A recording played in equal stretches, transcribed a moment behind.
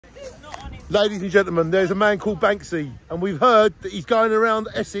Ladies and gentlemen, there's a man called Banksy, and we've heard that he's going around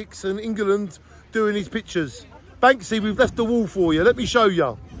Essex and England doing his pictures. Banksy, we've left the wall for you. Let me show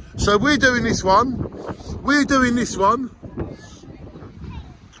you. So we're doing this one. We're doing this one.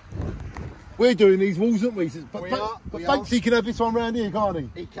 We're doing these walls, aren't we? But Banksy can have this one round here, can't he?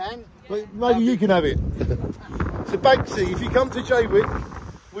 He can. But maybe you can have it. So Banksy, if you come to Jaywick,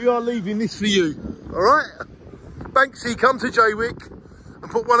 we are leaving this for you. All right? Banksy, come to Jaywick and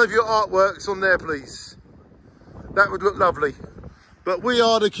put one of your artworks on there, please. That would look lovely. But we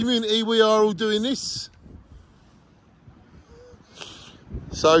are the community. We are all doing this.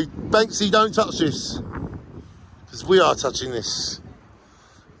 So Banksy, don't touch this, because we are touching this.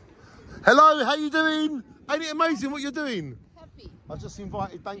 Hello, how you doing? Ain't it amazing what you're doing? Happy. I just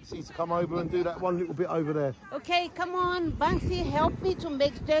invited Banksy to come over and do that one little bit over there. Okay, come on, Banksy, help me to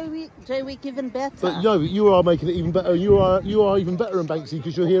make Jaywick even better. But no, you are making it even better. You are even better than Banksy,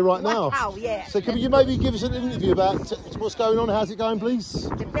 because you're here right now. Wow, yeah. So can you maybe give us an interview about what's going on? How's it going, please?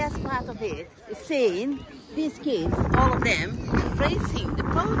 The best part of it is seeing these kids, all of them, embracing the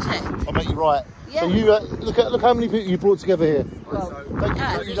project. I'll make you right. Yeah. So you look how many people you brought together here. Well, Thank you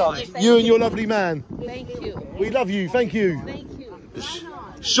for what you've done. Thank You and your lovely man. Thank you. We love you. Thank you. Thank you.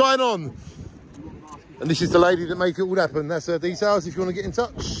 Shine on. And this is the lady that made it all happen. That's her details if you want to get in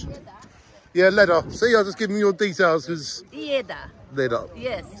touch. Yeah, Leda. See, I'll just give them your details because... Leda.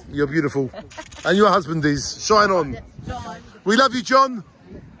 Yes. You're beautiful. And your husband is. Shine on. John. We love you, John.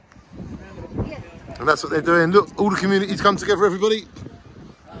 Yes. And that's what they're doing. Look, all the communities come together, everybody.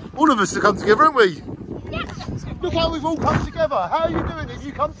 All of us have come together, haven't we? Yes. Look how we've all come together. How are you doing? Have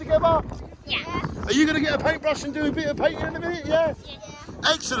you come together? Yeah. Are you going to get a paintbrush and do a bit of painting in a minute? Yeah? Yeah.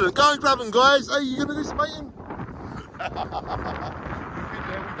 Excellent. Go and grab them, guys. Are you going to do some painting? Yeah,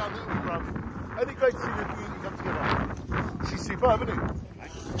 we've done it, bruv. Ain't it great to see the community come together? She's superb, isn't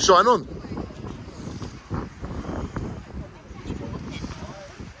it? Shine on.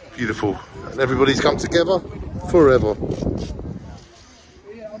 Beautiful. And everybody's come together forever.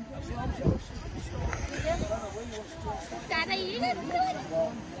 Daddy, you didn't do it.